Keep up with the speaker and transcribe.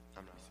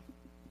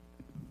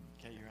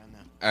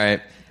All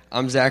right.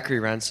 I'm Zachary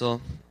Rensel.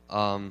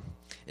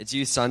 It's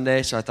Youth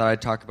Sunday, so I thought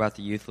I'd talk about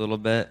the youth a little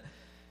bit.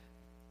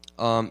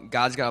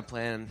 God's got a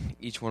plan in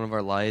each one of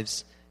our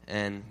lives,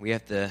 and we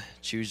have to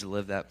choose to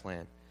live that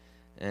plan.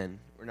 And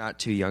we're not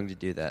too young to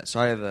do that.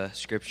 So I have a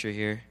scripture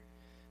here,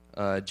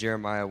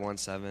 Jeremiah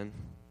 1:7.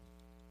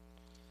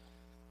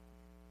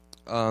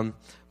 But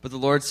the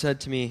Lord said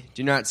to me,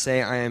 "Do not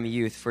say, 'I am a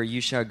youth,' for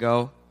you shall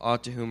go all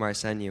to whom I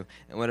send you,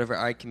 and whatever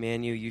I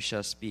command you, you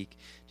shall speak.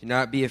 Do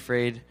not be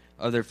afraid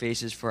of their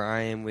faces, for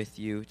I am with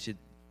you to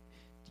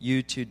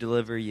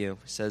deliver you,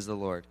 says the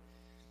Lord."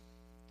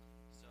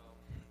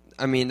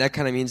 So, that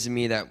kind of means to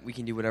me that we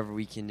can do whatever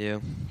we can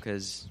do,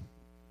 because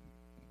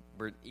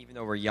even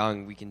though we're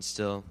young, we can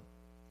still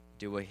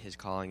do what His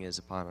calling is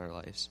upon our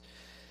lives.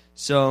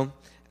 So,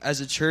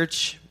 as a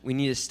church, we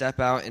need to step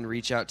out and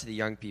reach out to the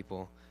young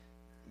people,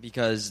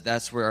 because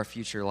that's where our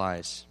future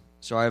lies.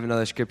 So I have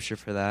another scripture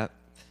for that.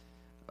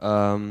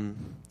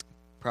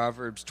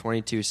 Proverbs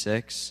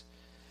 22:6.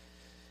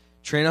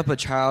 "Train up a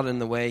child in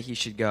the way he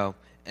should go,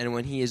 and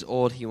when he is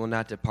old, he will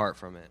not depart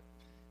from it."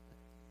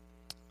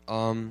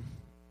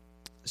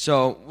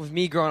 So with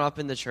me growing up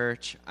in the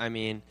church, I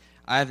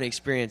haven't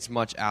experienced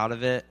much out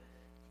of it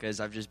because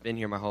I've just been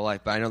here my whole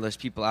life. But I know there's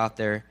people out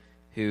there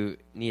who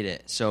need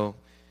it. So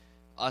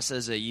us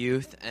as a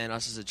youth and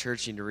us as a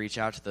church need to reach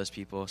out to those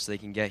people so they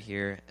can get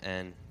here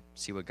and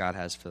see what God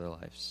has for their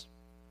lives.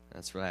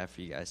 That's what I have for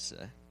you guys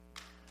today.